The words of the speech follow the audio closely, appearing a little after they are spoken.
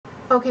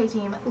Okay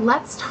team,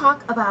 let's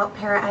talk about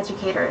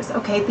paraeducators,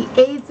 okay? The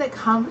aides that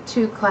come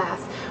to class,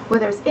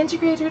 whether it's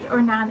integrated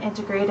or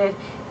non-integrated,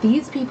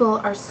 these people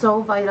are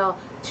so vital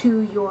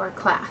to your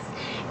class.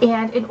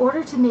 And in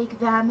order to make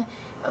them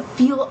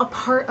feel a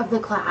part of the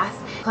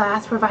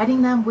class,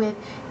 providing them with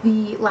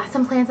the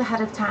lesson plans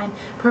ahead of time,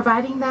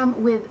 providing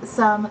them with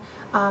some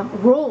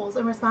roles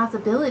and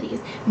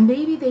responsibilities.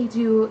 Maybe they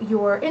do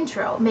your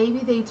intro, maybe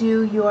they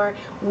do your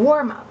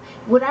warm-up.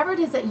 Whatever it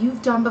is that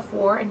you've done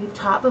before and you've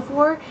taught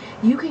before,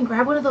 you can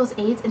grab one of those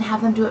aides and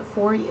have them do it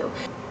for you.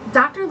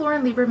 Dr.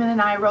 Lauren Lieberman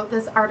and I wrote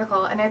this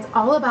article, and it's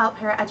all about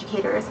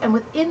paraeducators, and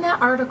within that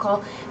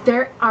article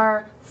there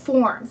are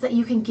forms that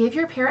you can give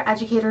your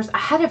paraeducators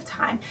ahead of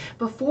time,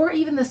 before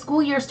even the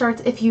school year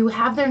starts, if you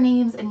have their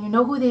names and you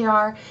know who they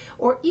are,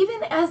 or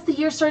even as the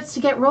year starts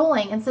to get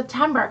rolling in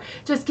September,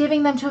 just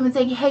giving them to them and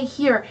saying, hey,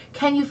 here,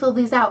 can you fill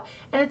these out?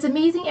 And it's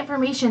amazing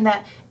information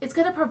that it's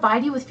going to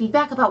provide you with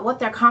feedback about what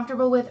they're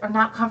comfortable with or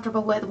not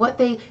comfortable with, what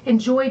they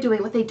enjoy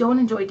doing, what they don't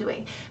enjoy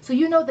doing. So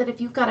you know that if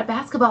you've got a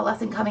basketball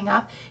lesson coming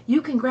up,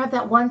 you can grab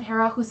that one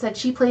para who said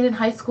she played in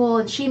high school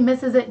and she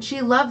misses it and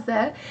she loves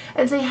it,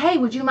 and say, hey,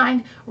 would you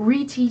mind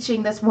reteaching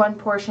this one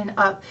portion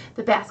of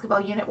the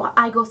basketball unit while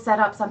I go set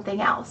up something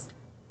else?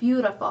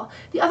 Beautiful.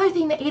 The other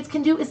thing that aides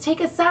can do is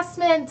take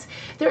assessment.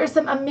 There are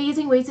some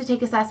amazing ways to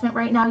take assessment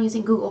right now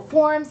using Google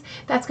Forms.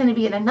 That's going to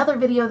be in another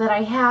video that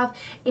I have,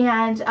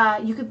 and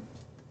you could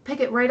pick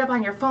it right up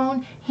on your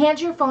phone, hand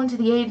your phone to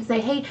the aide and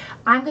say, hey,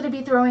 I'm going to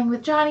be throwing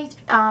with Johnny.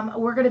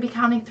 We're going to be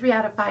counting 3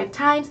 out of 5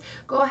 times.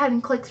 Go ahead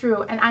and click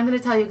through, and I'm going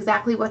to tell you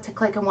exactly what to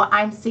click and what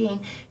I'm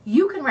seeing.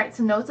 You can write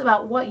some notes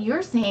about what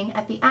you're seeing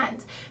at the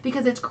end,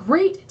 because it's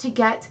great to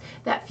get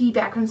that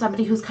feedback from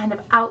somebody who's kind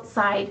of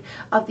outside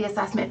of the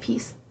assessment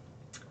piece.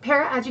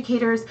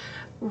 Paraeducators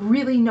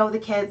really know the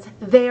kids.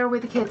 They are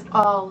with the kids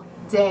all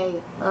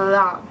day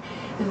long.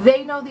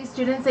 They know these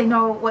students. They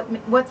know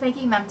what's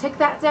making them tick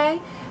that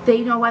day.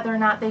 They know whether or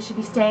not they should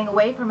be staying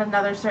away from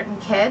another certain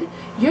kid.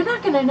 You're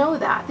not going to know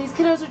that. These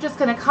kiddos are just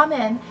going to come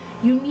in.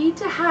 You need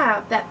to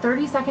have that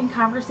 30-second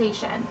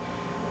conversation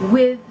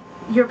with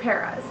your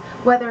paras.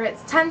 Whether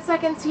it's 10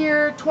 seconds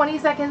here, 20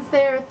 seconds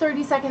there,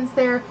 30 seconds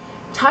there,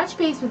 touch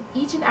base with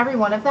each and every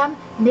one of them.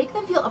 Make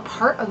them feel a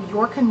part of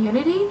your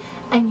community,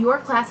 and your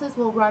classes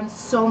will run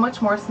so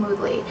much more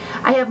smoothly.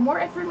 I have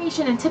more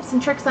information and tips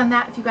and tricks on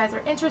that if you guys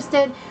are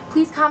interested.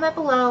 Please comment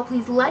below.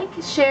 Please like,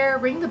 share,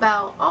 ring the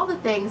bell, all the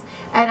things,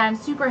 and I'm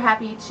super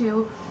happy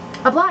to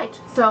oblige.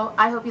 So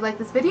I hope you like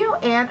this video,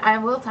 and I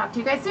will talk to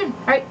you guys soon.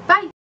 All right,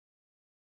 bye.